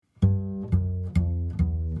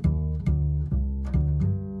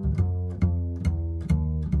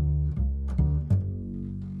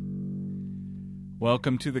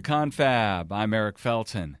Welcome to the Confab. I'm Eric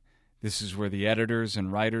Felton. This is where the editors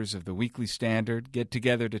and writers of the Weekly Standard get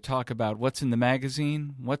together to talk about what's in the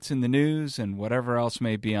magazine, what's in the news, and whatever else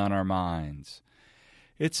may be on our minds.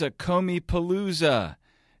 It's a Comey-palooza.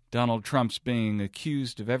 Donald Trump's being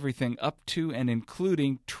accused of everything up to and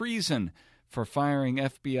including treason for firing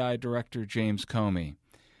FBI Director James Comey.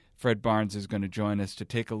 Fred Barnes is going to join us to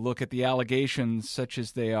take a look at the allegations, such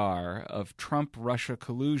as they are, of Trump-Russia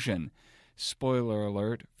collusion. Spoiler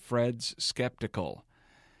alert, Fred's skeptical.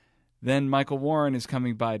 Then Michael Warren is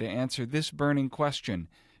coming by to answer this burning question.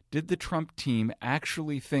 Did the Trump team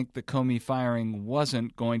actually think the Comey firing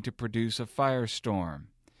wasn't going to produce a firestorm?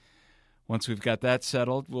 Once we've got that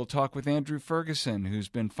settled, we'll talk with Andrew Ferguson, who's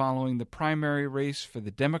been following the primary race for the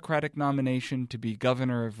Democratic nomination to be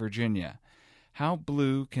governor of Virginia. How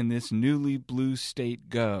blue can this newly blue state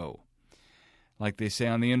go? Like they say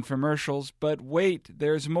on the infomercials, but wait,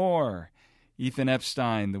 there's more. Ethan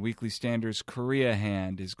Epstein, the Weekly Standard's Korea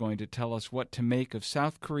hand, is going to tell us what to make of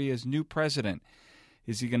South Korea's new president.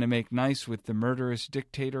 Is he going to make nice with the murderous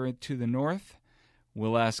dictator to the north?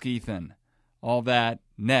 We'll ask Ethan. All that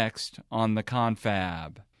next on the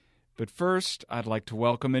Confab. But first, I'd like to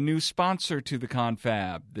welcome a new sponsor to the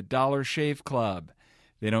Confab, the Dollar Shave Club.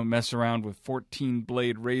 They don't mess around with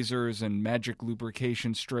 14-blade razors and magic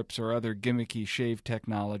lubrication strips or other gimmicky shave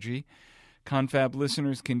technology. Confab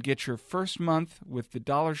listeners can get your first month with the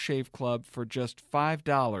Dollar Shave Club for just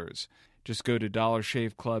 $5. Just go to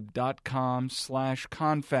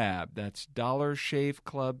dollarshaveclub.com/confab. That's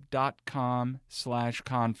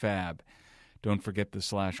dollarshaveclub.com/confab. Don't forget the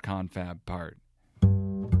 /confab part.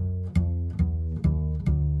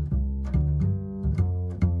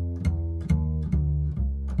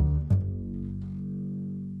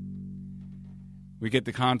 We get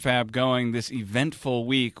the confab going this eventful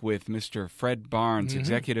week with Mr. Fred Barnes,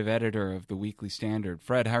 executive editor of the Weekly Standard.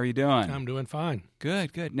 Fred, how are you doing? I'm doing fine.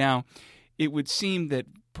 Good, good. Now, it would seem that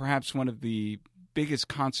perhaps one of the biggest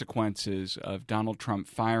consequences of Donald Trump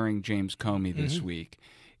firing James Comey this week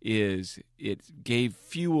is it gave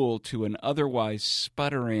fuel to an otherwise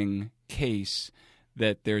sputtering case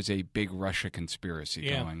that there's a big Russia conspiracy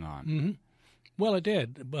going on. Mm-hmm. Well, it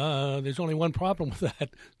did. There's only one problem with that.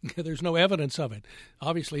 There's no evidence of it.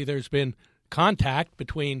 Obviously, there's been contact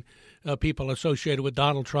between people associated with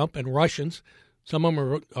Donald Trump and Russians. Some of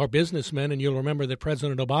them are businessmen, and you'll remember that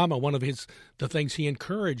President Obama, one of the things he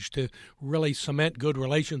encouraged to really cement good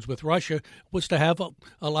relations with Russia was to have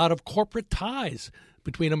a lot of corporate ties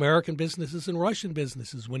between American businesses and Russian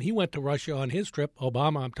businesses. When he went to Russia on his trip,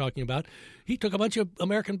 Obama I'm talking about, he took a bunch of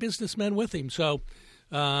American businessmen with him. So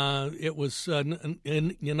it was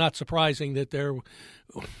not surprising that there were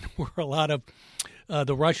a lot of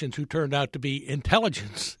the Russians who turned out to be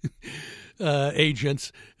intelligence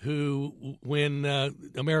agents who, when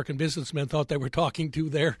American businessmen thought they were talking to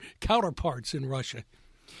their counterparts in Russia.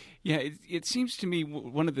 Yeah, it seems to me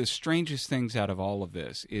one of the strangest things out of all of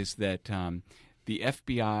this is that the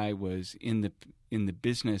FBI was in the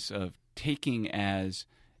business of taking as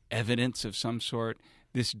evidence of some sort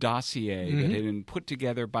this dossier that had been put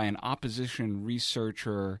together by an opposition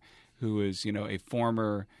researcher who is, a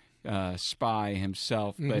former spy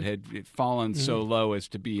himself, but had fallen so low as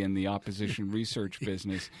to be in the opposition research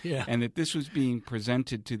business, and that this was being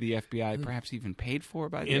presented to the FBI, perhaps even paid for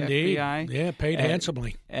by the FBI. Yeah, paid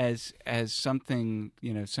handsomely. As something,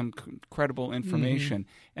 some credible information.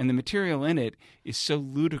 And the material in it is so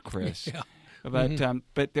ludicrous.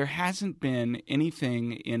 But there hasn't been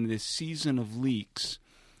anything in this season of leaks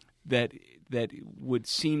that would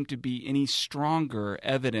seem to be any stronger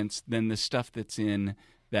evidence than the stuff that's in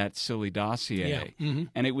that silly dossier.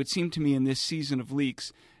 And it would seem to me in this season of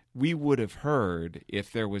leaks, we would have heard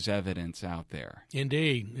if there was evidence out there.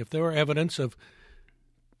 Indeed. If there were evidence of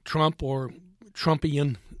Trump or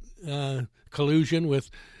Trumpian collusion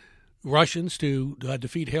with Russians to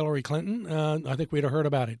defeat Hillary Clinton, I think we'd have heard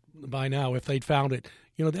about it by now if they'd found it.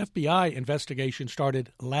 The FBI investigation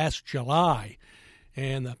started last July,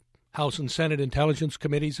 and the House and Senate Intelligence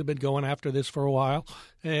Committees have been going after this for a while,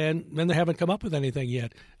 and then they haven't come up with anything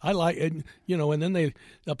yet. And then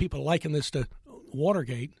people liken this to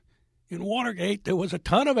Watergate. In Watergate, there was a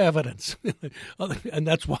ton of evidence, and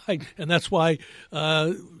that's why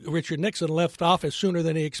Richard Nixon left office sooner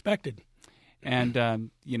than he expected. And, I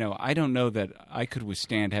don't know that I could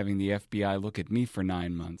withstand having the FBI look at me for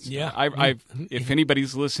 9 months. Yeah. If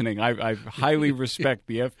anybody's listening, I highly respect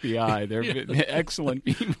the FBI. They're excellent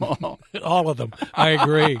people. All of them. I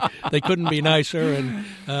agree. They couldn't be nicer, and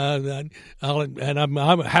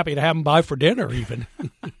I'm happy to have them by for dinner even.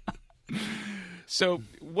 So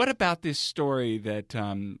what about this story that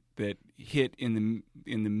hit in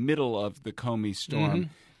the middle of the Comey storm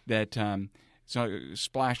that so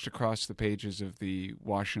splashed across the pages of the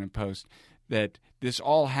Washington Post, that this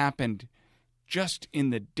all happened just in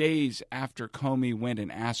the days after Comey went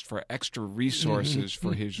and asked for extra resources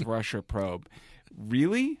for his Russia probe.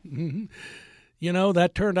 Really? You know,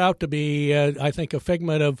 that turned out to be, I think, a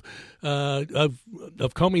figment of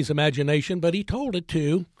Comey's imagination, but he told it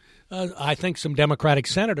to, I think, some Democratic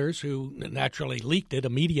senators who naturally leaked it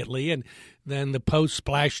immediately, and then the Post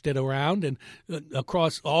splashed it around and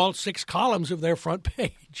across all 6 columns of their front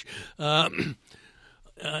page.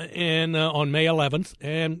 And on May 11th,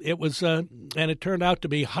 and it turned out to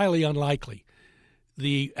be highly unlikely.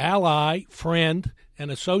 The ally, friend, and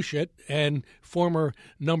associate, and former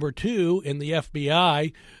number 2 in the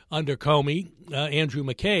FBI under Comey, Andrew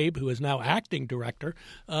McCabe, who is now acting director,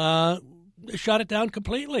 shut it down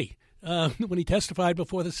completely when he testified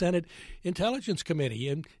before the Senate Intelligence Committee.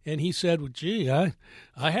 And he said, well, gee, I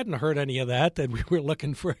hadn't heard any of that we were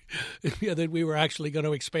looking for, that we were actually going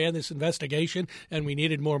to expand this investigation and we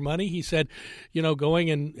needed more money. He said, you know, going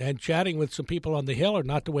and chatting with some people on the Hill are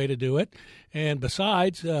not the way to do it. And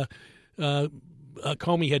besides,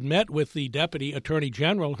 Comey had met with the Deputy Attorney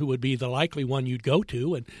General, who would be the likely one you'd go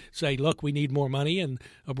to and say, look, we need more money and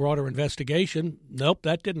a broader investigation. Nope,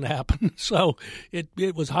 that didn't happen. So it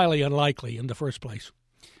was highly unlikely in the first place.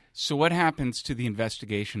 So what happens to the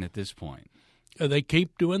investigation at this point? They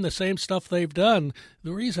keep doing the same stuff they've done.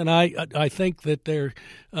 The reason I think that that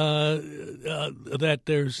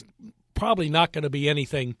there's probably not going to be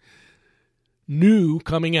anything new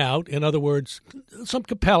coming out, in other words, some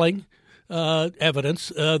compelling evidence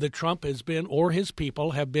that Trump has been, or his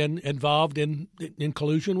people have been, involved in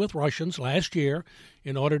collusion with Russians last year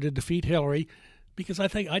in order to defeat Hillary. Because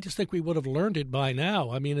I just think we would have learned it by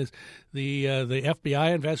now. I mean, the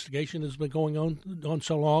FBI investigation has been going on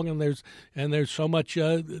so long, and there's so much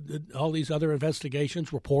all these other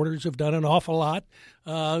investigations. Reporters have done an awful lot.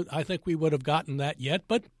 I think we would have gotten that yet,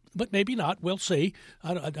 but maybe not. We'll see.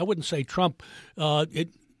 I wouldn't say Trump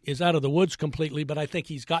is out of the woods completely, but I think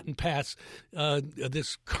he's gotten past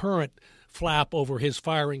this current flap over his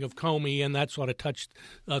firing of Comey, and that sort of touched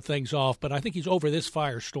things off. But I think he's over this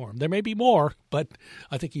firestorm. There may be more, but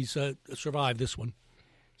I think he's survived this one.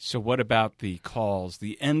 So what about the calls,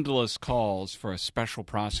 the endless calls for a special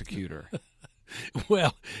prosecutor?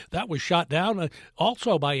 Well, that was shot down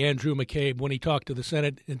also by Andrew McCabe when he talked to the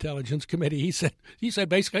Senate Intelligence Committee. He said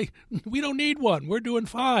basically, we don't need one. We're doing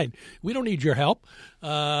fine. We don't need your help.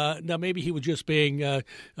 Now, maybe he was just being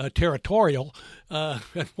territorial. This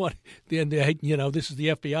is the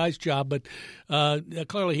FBI's job, but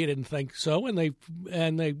clearly he didn't think so. And the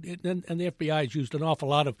FBI has used an awful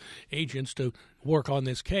lot of agents to work on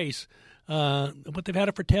this case, but they've had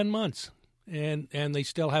it for 10 months. And they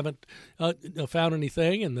still haven't found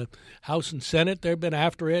anything. And the House and Senate, they've been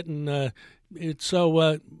after it. And I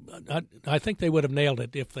think they would have nailed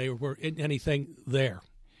it if there were anything there.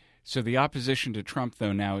 So the opposition to Trump,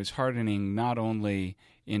 though, now is hardening not only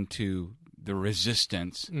into the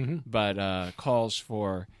resistance, but calls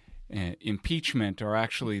for impeachment, or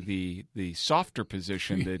actually the softer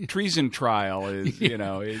position. The treason trial is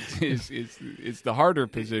is the harder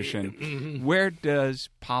position. Where does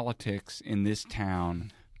politics in this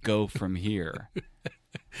town go from here?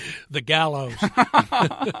 The gallows.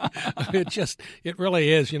 It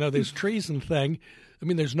really is. This treason thing. I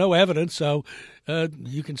mean, there's no evidence, so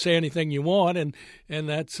you can say anything you want, and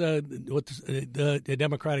that's what the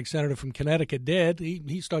Democratic senator from Connecticut did.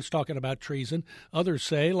 He starts talking about treason. Others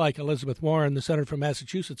say, like Elizabeth Warren, the senator from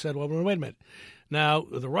Massachusetts, said, well, wait a minute. Now,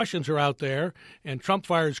 the Russians are out there, and Trump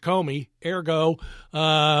fires Comey, ergo,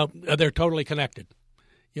 they're totally connected.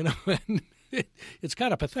 And it's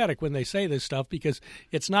kind of pathetic when they say this stuff, because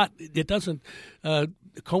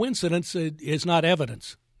coincidence is not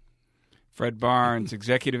evidence. Fred Barnes,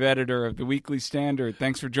 executive editor of the Weekly Standard.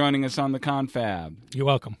 Thanks for joining us on the Confab. You're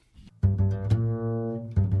welcome.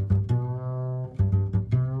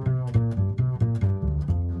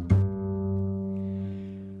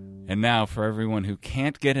 And now, for everyone who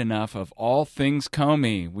can't get enough of all things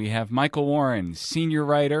Comey, we have Michael Warren, senior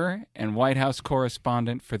writer and White House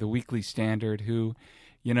correspondent for the Weekly Standard, who,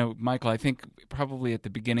 Michael, I think probably at the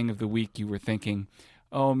beginning of the week you were thinking,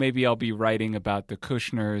 oh, maybe I'll be writing about the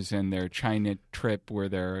Kushners and their China trip where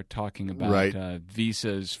they're talking about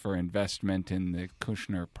visas for investment in the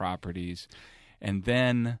Kushner properties. And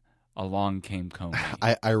then along came Comey.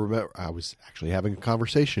 I remember I was actually having a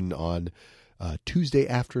conversation on Tuesday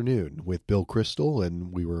afternoon with Bill Kristol,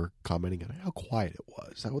 and we were commenting on how quiet it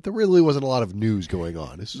was. There really wasn't a lot of news going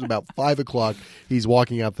on. This is about 5 o'clock. He's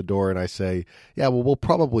walking out the door, and I say, yeah, well, we'll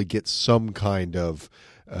probably get some kind of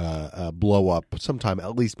blow up sometime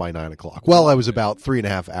at least by 9 o'clock. Well, I was about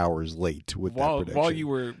 3.5 hours late with that prediction.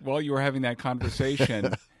 While you were having that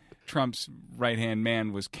conversation, Trump's right-hand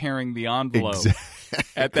man was carrying the envelope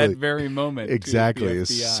at that very moment. Exactly.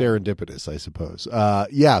 It's serendipitous, I suppose.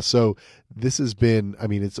 So this has been, I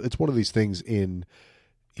mean, it's one of these things in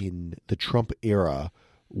the Trump era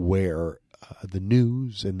where the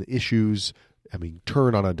news and the issues, I mean,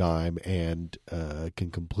 turn on a dime and can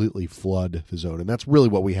completely flood the zone. And that's really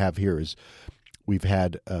what we have here is we've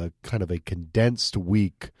had kind of a condensed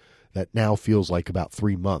week that now feels like about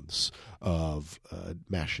 3 months of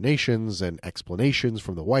machinations and explanations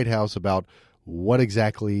from the White House about what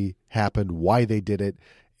exactly happened, why they did it.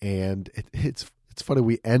 And it's funny,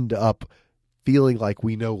 we end up feeling like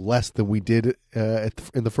we know less than we did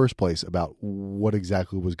in the first place about what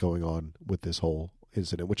exactly was going on with this whole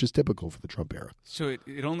incident, which is typical for the Trump era. So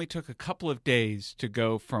it only took a couple of days to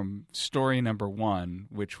go from story number one,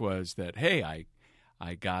 which was that, hey,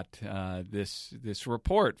 I got this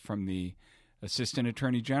report from the Assistant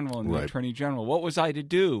Attorney General and the Right. Attorney General. What was I to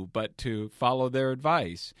do but to follow their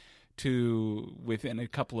advice? To within a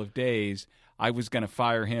couple of days, I was going to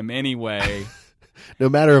fire him anyway. No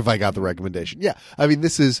matter if I got the recommendation. Yeah, I mean,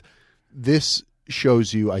 this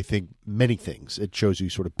shows you, I think, many things. It shows you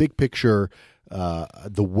sort of big picture,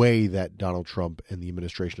 the way that Donald Trump and the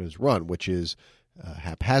administration has run, which is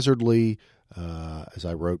haphazardly, as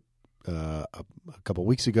I wrote a couple of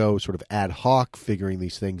weeks ago, sort of ad hoc, figuring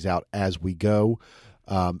these things out as we go,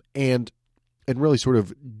 and really sort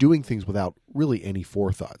of doing things without really any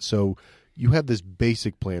forethought. So you have this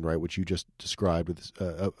basic plan, right, which you just described,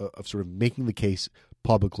 of sort of making the case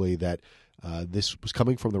publicly that this was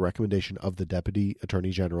coming from the recommendation of the Deputy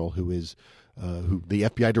Attorney General, who the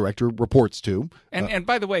FBI director reports to. And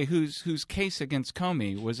by the way, whose case against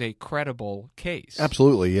Comey was a credible case.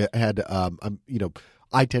 Absolutely. It had,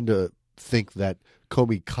 I tend to think that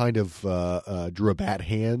Comey kind of drew a bad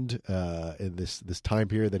hand in this time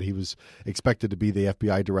period that he was expected to be the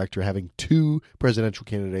FBI director, having two presidential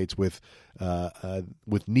candidates with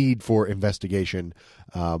need for investigation.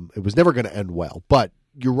 It was never going to end well, but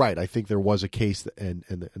you're right. I think there was a case, and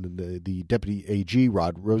the Deputy AG,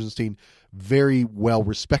 Rod Rosenstein, very well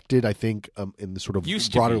respected, I think, in the sort of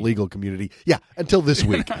broader legal community. Yeah, until this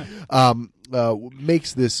week.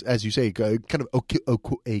 Makes this, as you say, kind of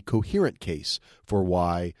a coherent case for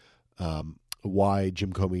why Jim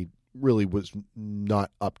Comey really was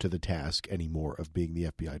not up to the task anymore of being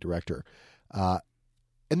the FBI director.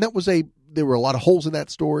 And there were a lot of holes in that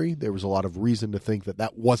story. There was a lot of reason to think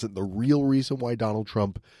that wasn't the real reason why Donald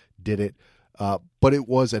Trump did it, but it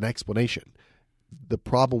was an explanation. The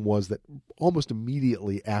problem was that almost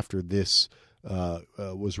immediately after this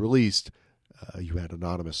was released, you had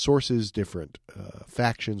anonymous sources, different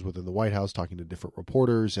factions within the White House talking to different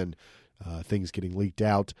reporters, and things getting leaked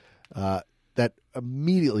out that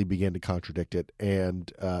immediately began to contradict it,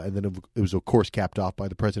 and then it was, of course, capped off by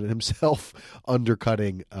the president himself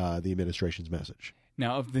undercutting the administration's message.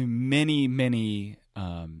 Now, of the many, many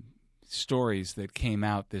stories that came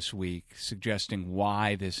out this week suggesting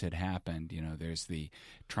why this had happened, there's the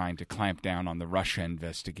trying to clamp down on the Russia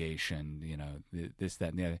investigation, this, that,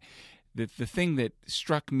 and the other. The thing that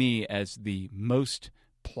struck me as the most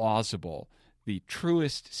plausible, the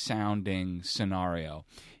truest sounding scenario,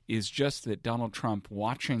 is just that Donald Trump,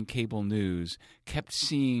 watching cable news, kept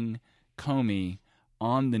seeing Comey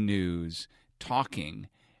on the news talking,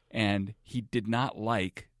 and he did not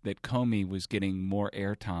like that Comey was getting more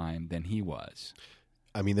airtime than he was.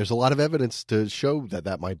 I mean, there's a lot of evidence to show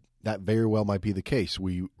that very well might be the case.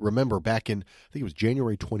 We remember back in, I think it was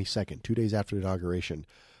January 22nd, 2 days after the inauguration,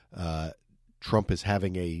 Trump is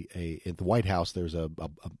having at the White House, there's a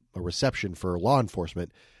reception for law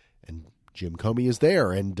enforcement, and Jim Comey is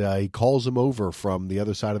there, and he calls him over from the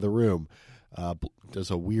other side of the room, does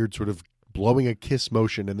a weird sort of blowing a kiss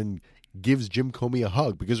motion, and then gives Jim Comey a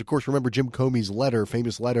hug. Because, of course, remember Jim Comey's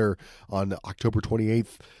famous letter on October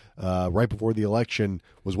 28th, right before the election,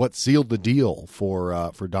 was what sealed the deal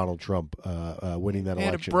for Donald Trump winning that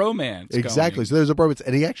election. Had a bromance. Exactly. Going. So there's a bromance.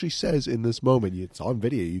 And he actually says in this moment, it's on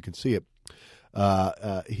video, you can see it,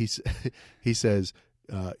 he says,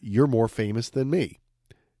 "You're more famous than me."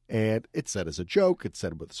 And it's said as a joke. It's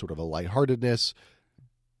said with sort of a lightheartedness.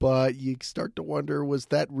 But you start to wonder, was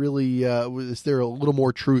that really, is there a little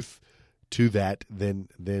more truth to that than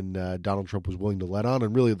Donald Trump was willing to let on,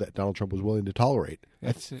 and really that Donald Trump was willing to tolerate?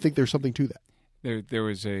 I think there's something to that. There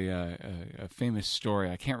was a famous story.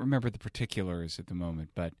 I can't remember the particulars at the moment,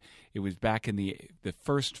 but it was back in the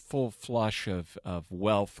first full flush of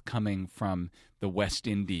wealth coming from the West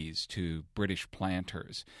Indies to British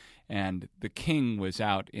planters. And the king was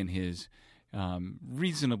out in his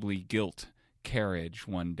reasonably gilt carriage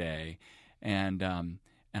one day, and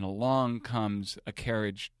along comes a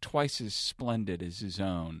carriage twice as splendid as his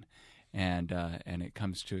own, and it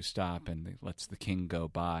comes to a stop and it lets the king go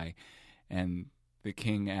by. And the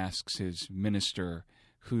king asks his minister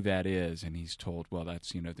who that is, and he's told, well,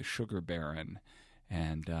 that's, the sugar baron.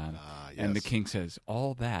 And yes. And the king says,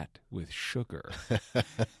 all that with sugar.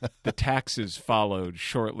 The taxes followed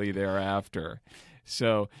shortly thereafter.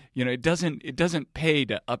 So, it doesn't pay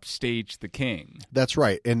to upstage the king. That's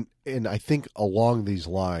right. And I think along these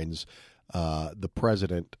lines, the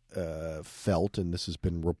president felt, and this has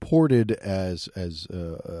been reported as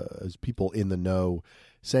people in the know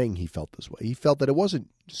saying he felt this way. He felt that it wasn't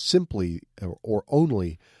simply or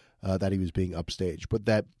only that he was being upstaged, but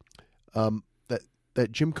that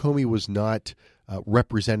Jim Comey was not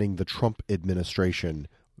representing the Trump administration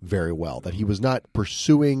very well. That he was not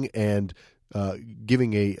pursuing and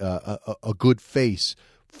giving a good face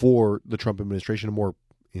for the Trump administration, and more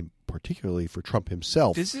particularly for Trump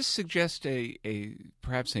himself. Does this suggest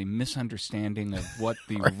perhaps a misunderstanding of what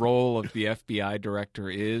the Right. role of the FBI director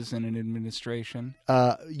is in an administration?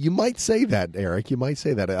 You might say that, Eric. You might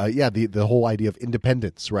say that. The whole idea of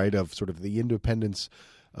independence, right? Of sort of the independence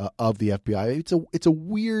of the FBI. It's a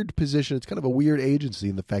weird position. It's kind of a weird agency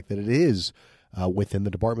in the fact that it is within the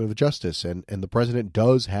Department of Justice, and the president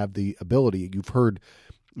does have the ability. You've heard,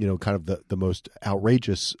 kind of the most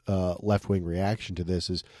outrageous left-wing reaction to this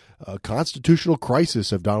is a constitutional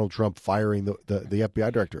crisis of Donald Trump firing the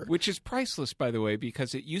FBI director. Which is priceless, by the way,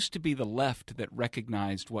 because it used to be the left that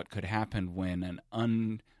recognized what could happen when an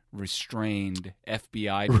unrestrained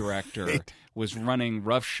FBI director Right. was running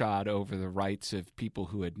roughshod over the rights of people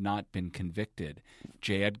who had not been convicted.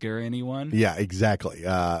 J. Edgar, anyone? Yeah, exactly.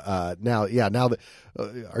 Now that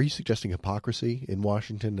are you suggesting hypocrisy in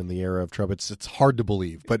Washington in the era of Trump? It's hard to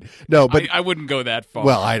believe, but no, but I wouldn't go that far.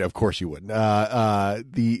 well, of course you wouldn't. The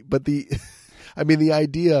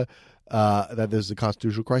idea that there's a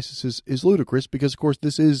constitutional crisis is ludicrous because, of course,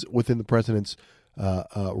 this is within the president's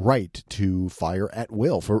right to fire at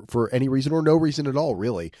will for any reason or no reason at all,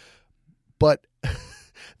 really. But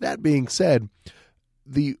that being said,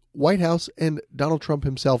 the White House and Donald Trump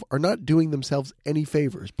himself are not doing themselves any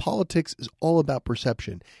favors. Politics is all about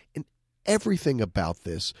perception. And everything about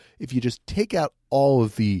this, if you just take out all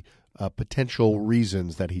of the potential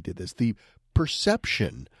reasons that he did this, the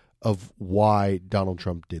perception of why Donald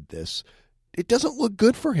Trump did this, it doesn't look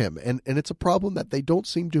good for him. And it's a problem that they don't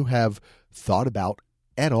seem to have thought about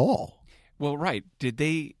at all. Well, right. Did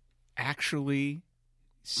they actually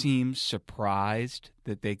seem surprised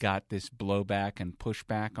that they got this blowback and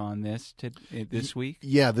pushback on this this week?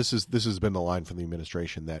 Yeah, this has been the line from the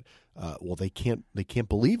administration that they can't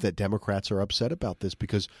believe that Democrats are upset about this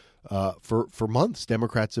because for months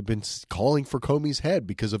Democrats have been calling for Comey's head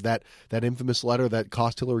because of that infamous letter that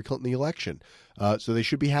cost Hillary Clinton the election. So they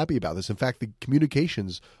should be happy about this. In fact, the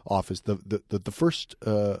communications office, the first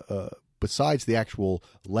besides the actual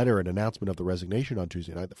letter and announcement of the resignation on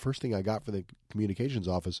Tuesday night, the first thing I got for the communications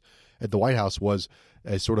office at the White House was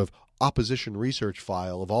a sort of opposition research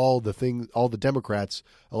file of all the Democrats,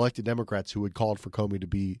 elected Democrats who had called for Comey to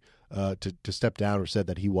be to step down or said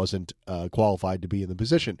that he wasn't qualified to be in the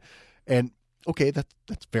position. And okay,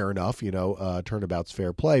 that's fair enough. Turnabout's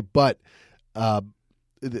fair play, but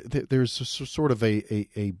there's sort of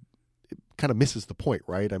a kind of misses the point,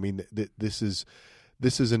 right? I mean, this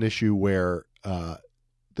is an issue where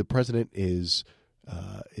the president is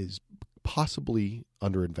possibly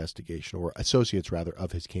under investigation, or associates rather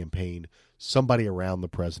of his campaign. Somebody around the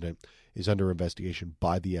president is under investigation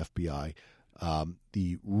by the FBI.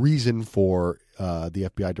 The reason for the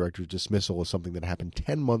FBI director's dismissal is something that happened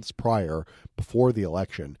 10 months prior, before the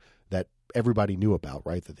election, that everybody knew about,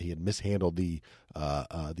 right? That he had mishandled the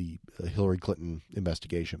Hillary Clinton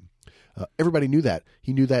investigation. Everybody knew that.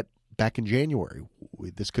 He knew that back in January.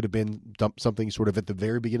 This could have been something sort of at the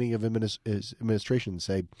very beginning of his administration,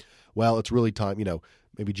 say, well, it's really time,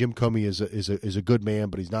 maybe Jim Comey is a good man,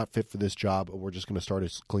 but he's not fit for this job, and we're just going to start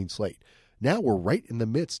a clean slate. Now we're right in the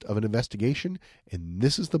midst of an investigation, and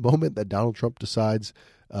this is the moment that Donald Trump decides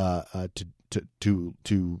to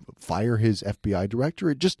fire his FBI director.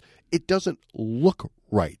 It doesn't look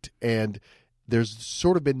right, and there's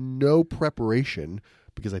sort of been no preparation,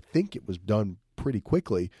 because I think it was done pretty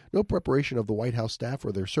quickly, no preparation of the White House staff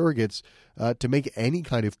or their surrogates to make any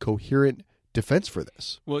kind of coherent defense for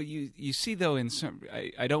this. Well, you see, though, in some,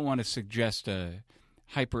 I don't want to suggest a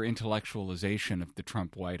hyper-intellectualization of the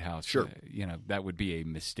Trump White House. Sure. That would be a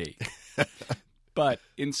mistake. But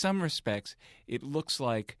in some respects, it looks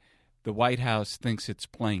like the White House thinks it's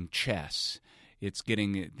playing chess. It's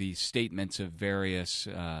getting the statements of various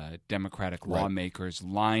Democratic lawmakers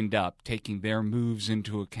lined up, taking their moves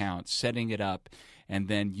into account, setting it up, and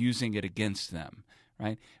then using it against them,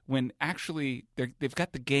 right? When actually they've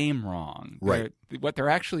got the game wrong. Right. What they're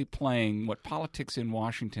actually playing, what politics in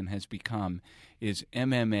Washington has become, is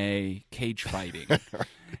MMA cage fighting.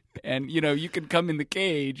 And, you can come in the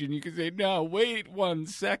cage and you can say, no, wait 1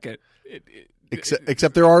 second.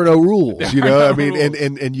 Except there are no rules, I mean, rules.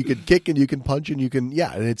 and you can kick and you can punch and you can,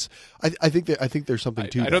 and it's. I think there's something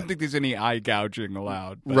to that. I don't think there's any eye gouging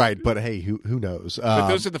allowed. Right, but hey, who knows? But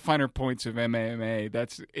those are the finer points of MMA.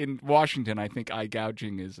 That's in Washington. I think eye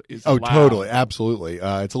gouging is oh, allowed. totally, absolutely.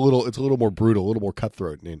 It's a little more brutal, a little more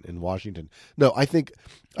cutthroat in Washington. No, I think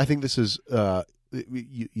this is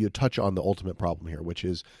you touch on the ultimate problem here, which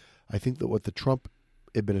is I think that what the Trump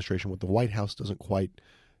administration, what the White House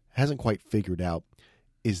hasn't quite figured out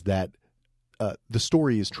is that the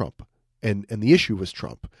story is Trump and the issue is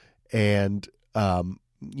Trump. And,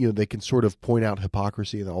 they can sort of point out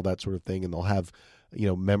hypocrisy and all that sort of thing. And they'll have,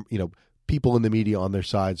 people in the media on their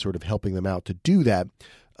side sort of helping them out to do that.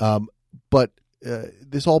 But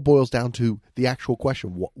this all boils down to the actual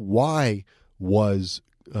question. Why was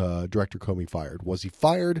Director Comey fired? Was he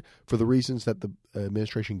fired for the reasons that the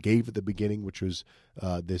administration gave at the beginning, which was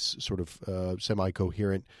this sort of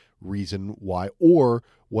semi-coherent reason why, or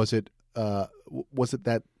was it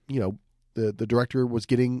that the director was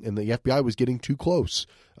getting and the FBI was getting too close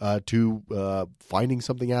to finding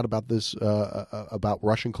something out about this about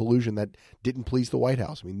Russian collusion that didn't please the White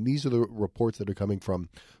House? I mean, these are the reports that are coming from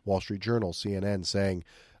Wall Street Journal, CNN, saying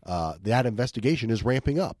that investigation is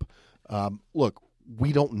ramping up. Look.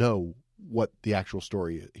 We don't know what the actual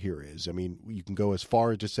story here is. I mean, you can go as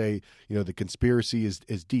far as to say, the conspiracy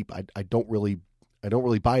is deep. I don't really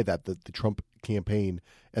buy that the Trump campaign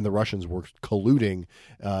and the Russians were colluding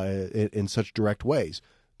in such direct ways.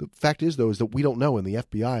 The fact is, though, is that we don't know, and the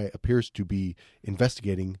FBI appears to be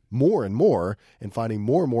investigating more and more and finding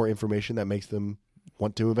more and more information that makes them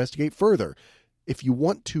want to investigate further. If you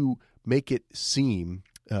want to make it seem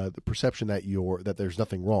the perception that there's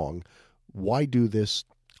nothing wrong, why do this?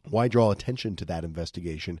 Why draw attention to that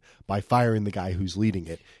investigation by firing the guy who's leading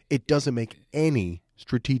it? It doesn't make any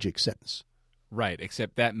strategic sense. Right,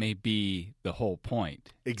 except that may be the whole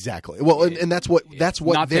point. Exactly. Well, and that's what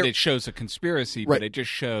not that it shows a conspiracy, right. But it just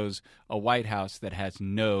shows a White House that has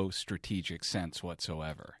no strategic sense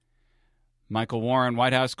whatsoever. Michael Warren,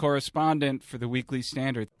 White House correspondent for the Weekly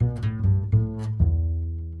Standard.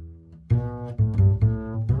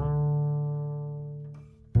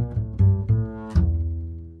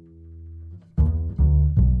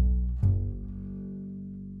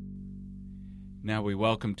 Now we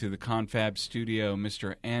welcome to the Confab studio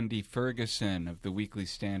Mr. Andy Ferguson of the Weekly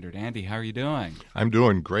Standard. Andy, how are you doing? I'm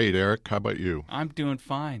doing great, Eric. How about you? I'm doing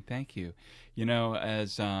fine, thank you.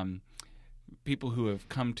 As people who have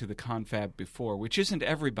come to the Confab before, which isn't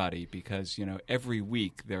everybody because, every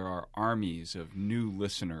week there are armies of new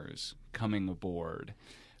listeners coming aboard.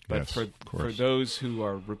 But yes, for those who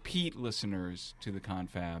are repeat listeners to the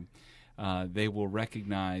Confab, they will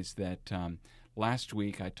recognize that last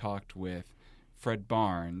week I talked with Fred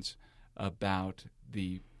Barnes about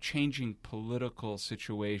the changing political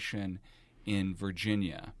situation in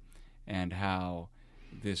Virginia and how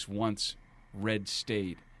this once red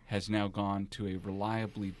state has now gone to a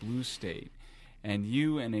reliably blue state. And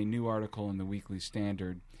you, in a new article in the Weekly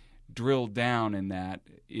Standard, drilled down in that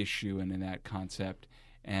issue and in that concept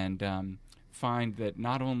and find that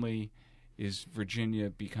not only is Virginia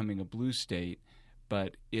becoming a blue state,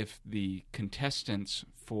 but if the contestants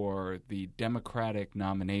for the Democratic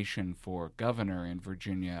nomination for governor in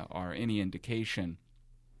Virginia are any indication,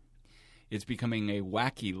 it's becoming a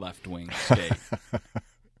wacky left-wing state.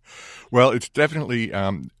 Well, it's definitely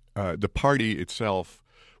the party itself,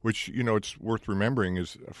 which, it's worth remembering,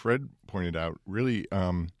 as Fred pointed out, really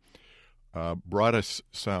brought us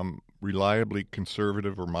some reliably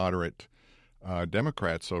conservative or moderate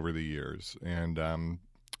Democrats over the years. And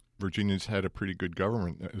Virginia's had a pretty good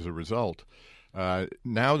government as a result.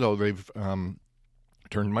 Now, though, they've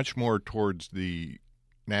turned much more towards the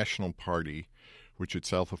National Party, which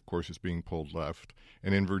itself, of course, is being pulled left.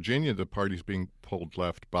 And in Virginia, the party's being pulled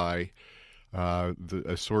left by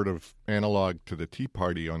a sort of analog to the Tea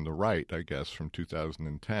Party on the right, I guess, from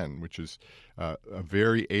 2010, which is a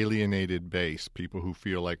very alienated base, people who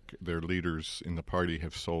feel like their leaders in the party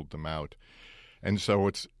have sold them out. And so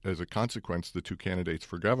it's, as a consequence, the two candidates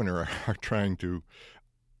for governor are trying to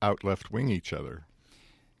out-left-wing each other.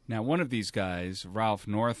 Now, one of these guys, Ralph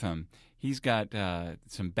Northam, he's got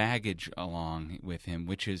some baggage along with him,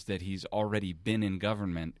 which is that he's already been in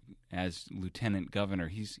government as lieutenant governor.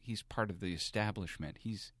 He's part of the establishment.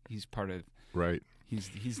 He's part of right.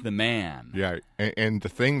 He's the man. Yeah, and the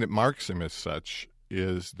thing that marks him as such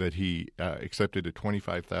is that he accepted a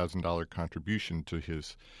 $25,000 contribution to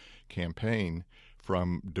his campaign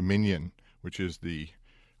from Dominion, which is the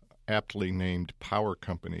aptly named power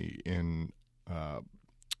company in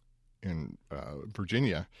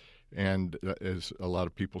Virginia. And as a lot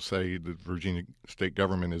of people say, the Virginia state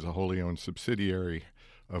government is a wholly owned subsidiary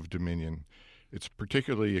of Dominion. It's a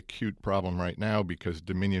particularly acute problem right now because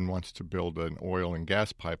Dominion wants to build an oil and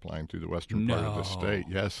gas pipeline through the western part of the state.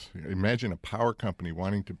 Yes. Imagine a power company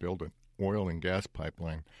wanting to build an oil and gas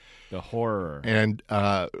pipeline. The horror. And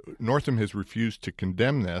Northam has refused to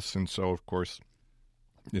condemn this, and so, of course,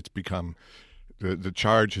 it's become the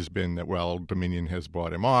charge has been that, well, Dominion has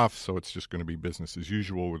bought him off, so it's just going to be business as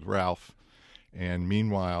usual with Ralph. And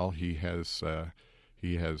meanwhile, he has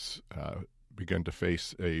begun to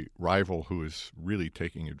face a rival who is really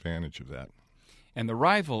taking advantage of that. And the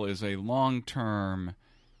rival is a long-term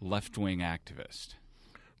left-wing activist.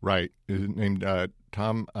 Right. He's named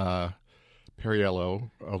Tom Perriello,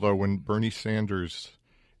 although when Bernie Sanders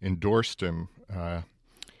endorsed him,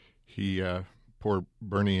 poor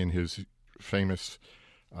Bernie in his famous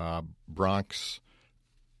Bronx,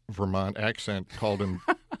 Vermont accent called him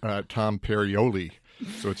Tom Perrioli.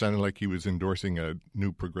 So it sounded like he was endorsing a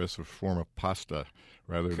new progressive form of pasta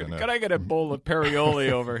rather than Can I get a bowl of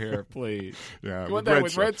Perrioli over here, please? Yeah, you want that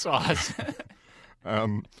with red sauce?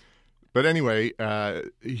 But anyway,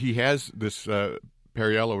 he has this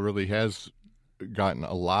Perriello really has gotten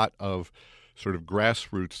a lot of sort of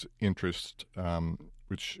grassroots interest,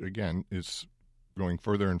 which again is going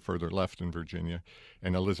further and further left in Virginia.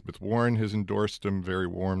 And Elizabeth Warren has endorsed him very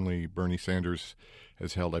warmly. Bernie Sanders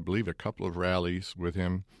has held, I believe, a couple of rallies with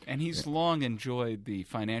him. And he's long enjoyed the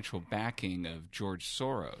financial backing of George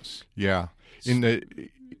Soros. Yeah. In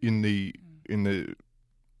the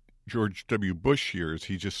George W. Bush years,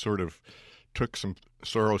 he just sort of took some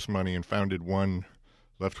Soros money and founded one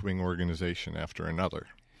left-wing organization after another.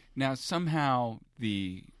 Now, somehow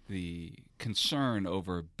the concern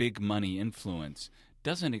over big money influence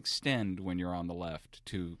doesn't extend when you're on the left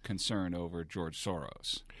to concern over George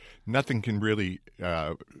Soros. Nothing can really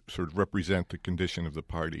sort of represent the condition of the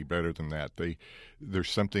party better than that. There's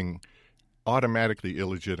something automatically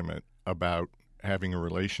illegitimate about having a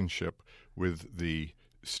relationship with the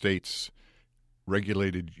state's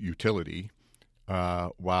regulated utility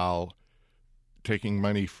while taking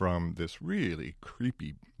money from this really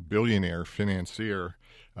creepy billionaire financier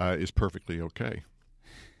is perfectly okay.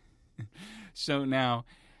 So now,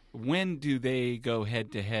 when do they go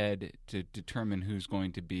head-to-head to determine who's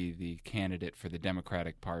going to be the candidate for the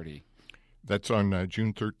Democratic Party? That's on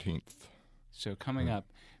June 13th. So coming up,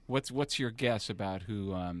 what's your guess about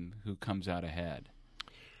who comes out ahead?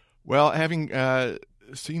 Well, having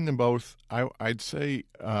seen them both, I'd say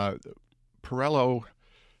Perriello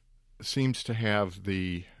seems to have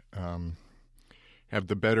the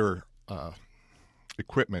better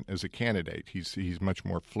equipment as a candidate. He's much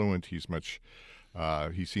more fluent. He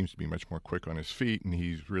seems to be much more quick on his feet, and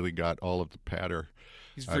he's really got all of the patter.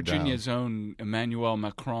 He's Virginia's own Emmanuel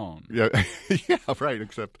Macron. Yeah, yeah, right.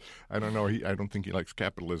 Except I don't know. I don't think he likes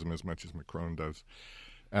capitalism as much as Macron does.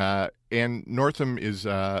 And Northam is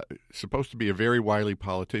supposed to be a very wily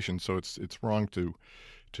politician, so it's wrong to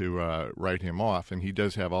write him off. And he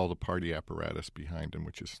does have all the party apparatus behind him,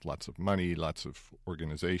 which is lots of money, lots of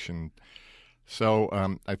organization. So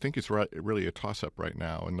I think it's really a toss-up right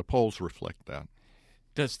now, and the polls reflect that.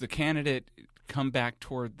 Does the candidate come back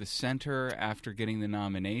toward the center after getting the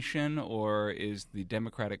nomination, or is the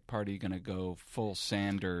Democratic Party going to go full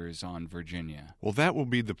Sanders on Virginia? Well,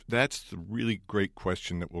 that's the really great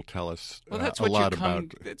question that will tell us a lot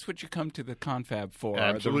about. That's what you come to the confab for.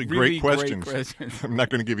 Absolutely, really great questions. I'm not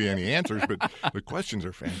going to give you any answers, but the questions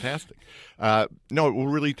are fantastic. No, it will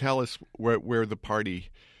really tell us where the party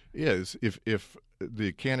is. If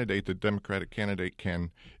the Democratic candidate,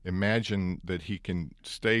 can imagine that he can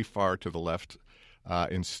stay far to the left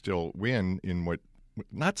and still win in what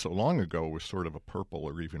not so long ago was sort of a purple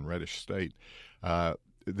or even reddish state,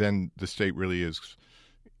 then the state really is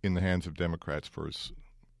in the hands of Democrats for as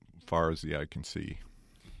far as the eye can see.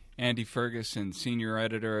 Andy Ferguson, senior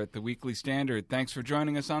editor at the Weekly Standard. Thanks for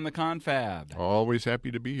joining us on the Confab. Always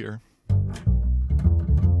happy to be here.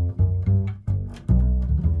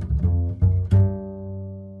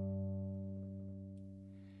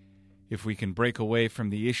 If we can break away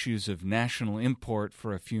from the issues of national import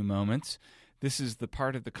for a few moments, this is the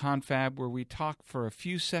part of the Confab where we talk for a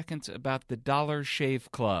few seconds about the Dollar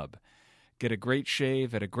Shave Club. Get a great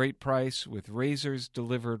shave at a great price with razors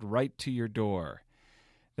delivered right to your door.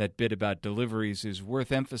 That bit about deliveries is worth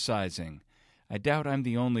emphasizing. I doubt I'm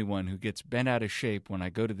the only one who gets bent out of shape when I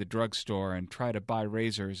go to the drugstore and try to buy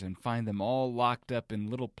razors and find them all locked up in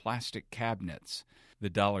little plastic cabinets. The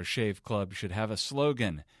Dollar Shave Club should have a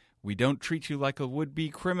slogan: "We don't treat you like a would-be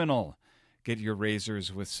criminal. Get your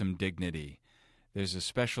razors with some dignity." There's a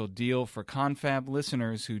special deal for Confab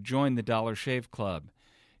listeners who join the Dollar Shave Club.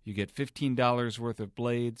 You get $15 worth of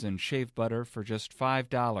blades and shave butter for just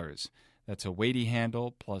 $5. That's a weighty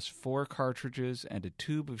handle plus 4 cartridges and a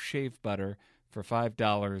tube of shave butter for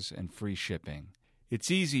 $5 and free shipping.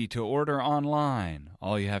 It's easy to order online.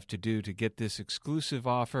 All you have to do to get this exclusive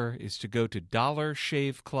offer is to go to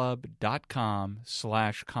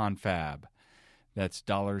dollarshaveclub.com/confab. That's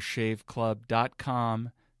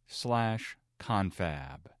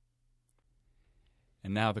dollarshaveclub.com/confab.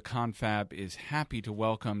 And now the Confab is happy to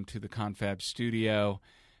welcome to the Confab studio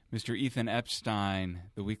Mr. Ethan Epstein,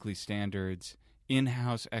 the Weekly Standard's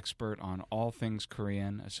in-house expert on all things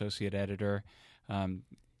Korean, associate editor.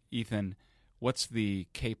 Ethan, what's the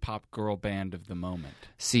K-pop girl band of the moment?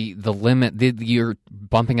 See, you're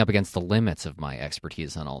bumping up against the limits of my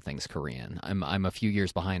expertise on all things Korean. I'm a few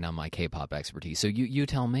years behind on my K-pop expertise, so you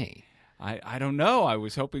tell me. I don't know. I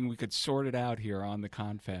was hoping we could sort it out here on the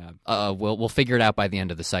Confab. We'll figure it out by the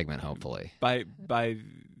end of the segment, hopefully. By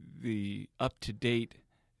the up-to-date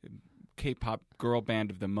K-pop girl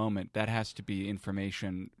band of the moment, that has to be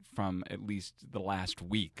information from at least the last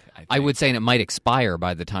week, I think. I would say, and it might expire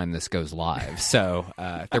by the time this goes live. So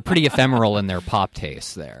they're pretty ephemeral in their pop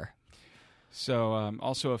tastes there. So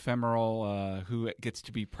also ephemeral, who gets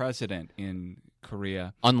to be president in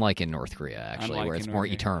Korea. Unlike in North Korea, actually, where it's more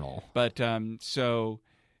eternal. But so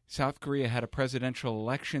South Korea had a presidential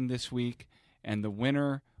election this week, and the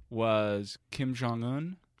winner was Kim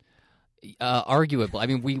Jong-un. Arguable. I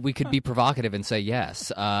mean, we could be provocative and say yes.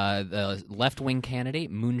 The left-wing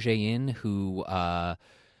candidate, Moon Jae-in, who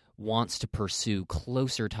wants to pursue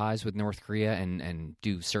closer ties with North Korea and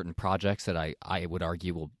do certain projects that I would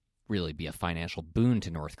argue will really be a financial boon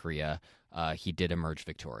to North Korea, he did emerge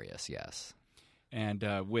victorious, yes. And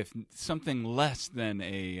with something less than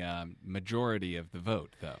a majority of the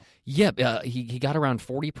vote, though. Yeah, he got around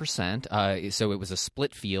 40%, so it was a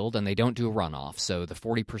split field, and they don't do a runoff. So the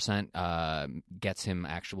 40% gets him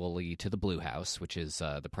actually to the Blue House, which is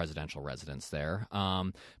the presidential residence there.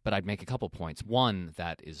 But I'd make a couple points. One,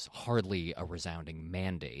 that is hardly a resounding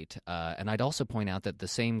mandate. And I'd also point out that the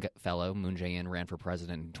same fellow, Moon Jae-in, ran for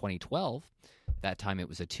president in 2012. That time it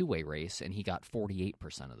was a two-way race, and he got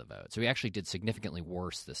 48% of the vote. So he actually did significantly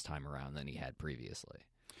worse this time around than he had previously.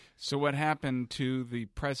 So what happened to the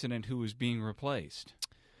president who was being replaced?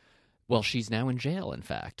 Well, she's now in jail, in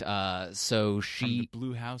fact. So she From the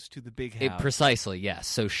Blue House to the Big House. Precisely, yes.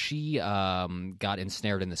 So she got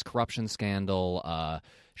ensnared in this corruption scandal.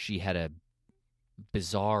 She had a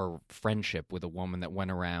bizarre friendship with a woman that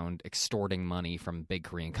went around extorting money from big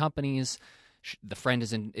Korean companies. The friend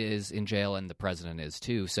is in jail, and the president is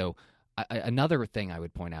too. So another thing I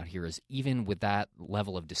would point out here is even with that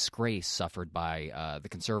level of disgrace suffered by the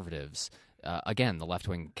conservatives, again, the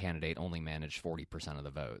left-wing candidate only managed 40% of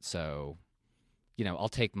the vote. So, I'll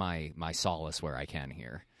take my solace where I can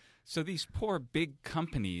here. So these poor big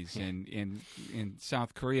companies in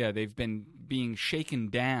South Korea, they've been being shaken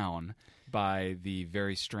down by the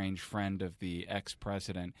very strange friend of the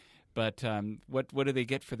ex-president. But what do they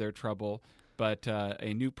get for their trouble? But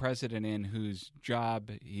a new president in whose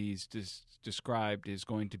job he's described is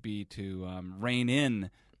going to be to rein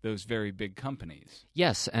in those very big companies.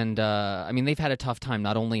 Yes, and they've had a tough time.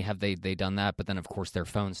 Not only have they done that, but then, of course, their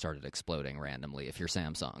phones started exploding randomly if you're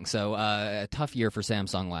Samsung. So a tough year for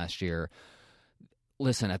Samsung last year.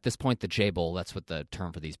 Listen, at this point, the J-Bowl, that's what the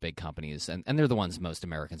term for these big companies, and they're the ones most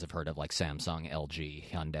Americans have heard of, like Samsung,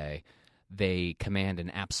 LG, Hyundai. They command an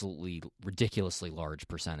absolutely ridiculously large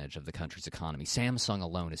percentage of the country's economy. Samsung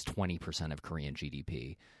alone is 20% of Korean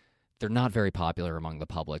GDP. They're not very popular among the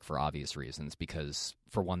public for obvious reasons because,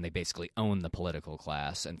 for one, they basically own the political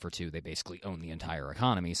class, and for two, they basically own the entire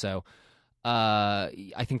economy. So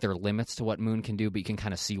I think there are limits to what Moon can do, but you can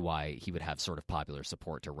kind of see why he would have sort of popular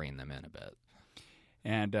support to rein them in a bit.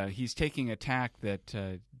 And he's taking a tack that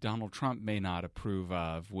Donald Trump may not approve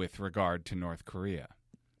of with regard to North Korea.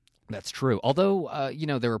 That's true. Although,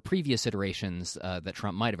 there were previous iterations that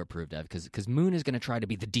Trump might have approved of because Moon is going to try to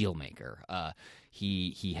be the deal maker.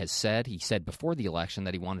 He said before the election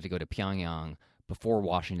that he wanted to go to Pyongyang before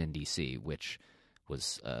Washington, D.C., which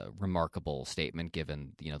was a remarkable statement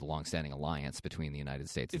given, the longstanding alliance between the United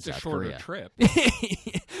States and South Korea. It's a shorter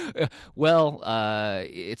trip. Well,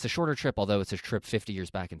 it's a shorter trip, although it's a trip 50 years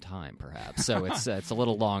back in time, perhaps. So it's a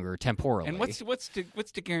little longer temporally. And what's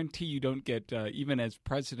to guarantee you don't get, even as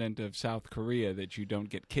president of South Korea, that you don't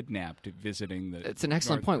get kidnapped visiting the It's an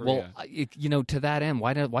excellent North point. Korea? Well, to that end,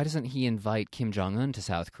 why doesn't he invite Kim Jong-un to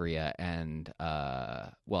South Korea? And,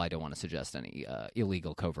 I don't want to suggest any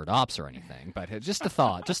illegal covert ops or anything, but just a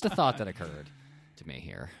thought that occurred to me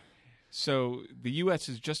here. So the U.S.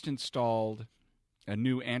 has just installed a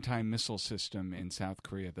new anti-missile system in South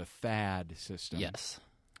Korea, the THAAD system. Yes.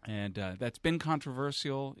 And that's been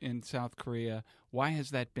controversial in South Korea. Why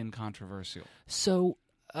has that been controversial? So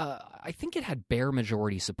I think it had bare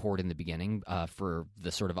majority support in the beginning for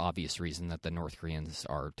the sort of obvious reason that the North Koreans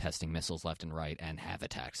are testing missiles left and right and have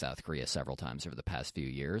attacked South Korea several times over the past few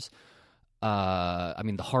years.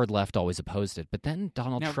 The hard left always opposed it, but then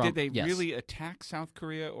Donald Trump... Did they really attack South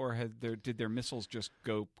Korea, or did their missiles just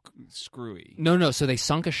go screwy? No. So they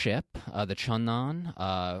sunk a ship, the Chunnan,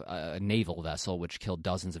 a naval vessel, which killed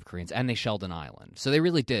dozens of Koreans, and they shelled an island. So they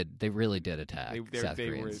really did attack South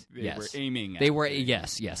Koreans. They were aiming at They were,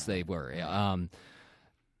 yes, they were.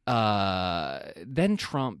 Then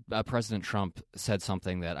President Trump said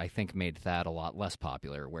something that I think made THAAD a lot less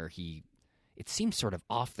popular, where it seems sort of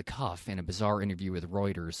off the cuff in a bizarre interview with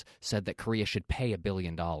Reuters, said that Korea should pay $1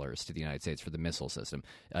 billion to the United States for the missile system,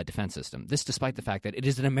 defense system. This despite the fact that it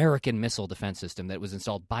is an American missile defense system that was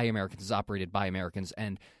installed by Americans, is operated by Americans,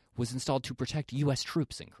 and was installed to protect U.S.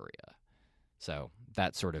 troops in Korea. So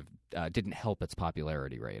that sort of didn't help its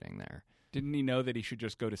popularity rating there. Didn't he know that he should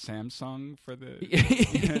just go to Samsung for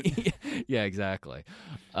the... Yeah, exactly.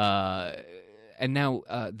 And now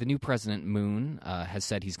the new president, Moon, has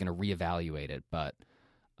said he's going to reevaluate it, but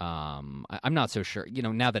I'm not so sure.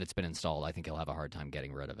 Now that it's been installed, I think he'll have a hard time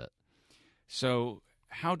getting rid of it. So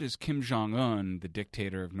how does Kim Jong-un, the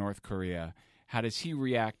dictator of North Korea, how does he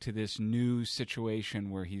react to this new situation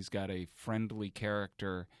where he's got a friendly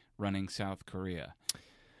character running South Korea?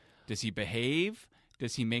 Does he behave?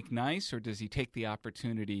 Does he make nice? Or does he take the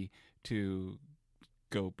opportunity to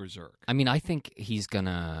go berserk? I think he's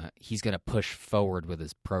gonna push forward with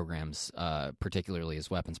his programs, particularly his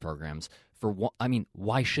weapons programs.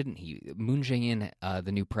 Why shouldn't he? Moon Jae-in,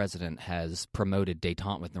 the new president, has promoted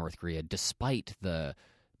détente with North Korea despite the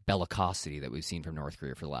bellicosity that we've seen from North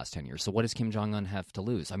Korea for the last 10 years. So what does Kim Jong-un have to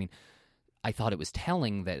lose? I thought it was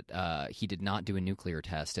telling that he did not do a nuclear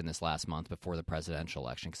test in this last month before the presidential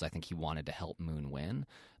election because I think he wanted to help Moon win.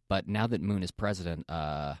 But now that Moon is president,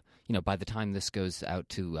 by the time this goes out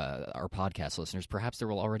to our podcast listeners, perhaps there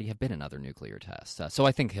will already have been another nuclear test. So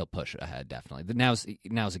I think he'll push it ahead, definitely. Now's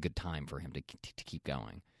a good time for him to keep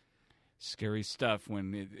going. Scary stuff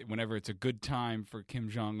whenever it's a good time for Kim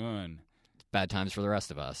Jong-un. Bad times for the rest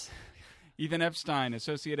of us. Ethan Epstein,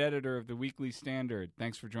 associate editor of the Weekly Standard.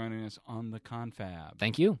 Thanks for joining us on the Confab.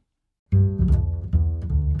 Thank you.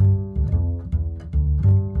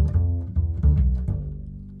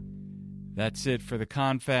 That's it for the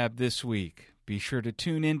Confab this week. Be sure to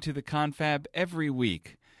tune into the Confab every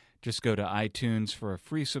week. Just go to iTunes for a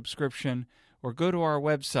free subscription or go to our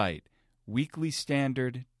website,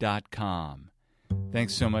 weeklystandard.com.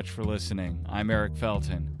 Thanks so much for listening. I'm Eric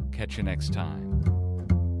Felton. Catch you next time.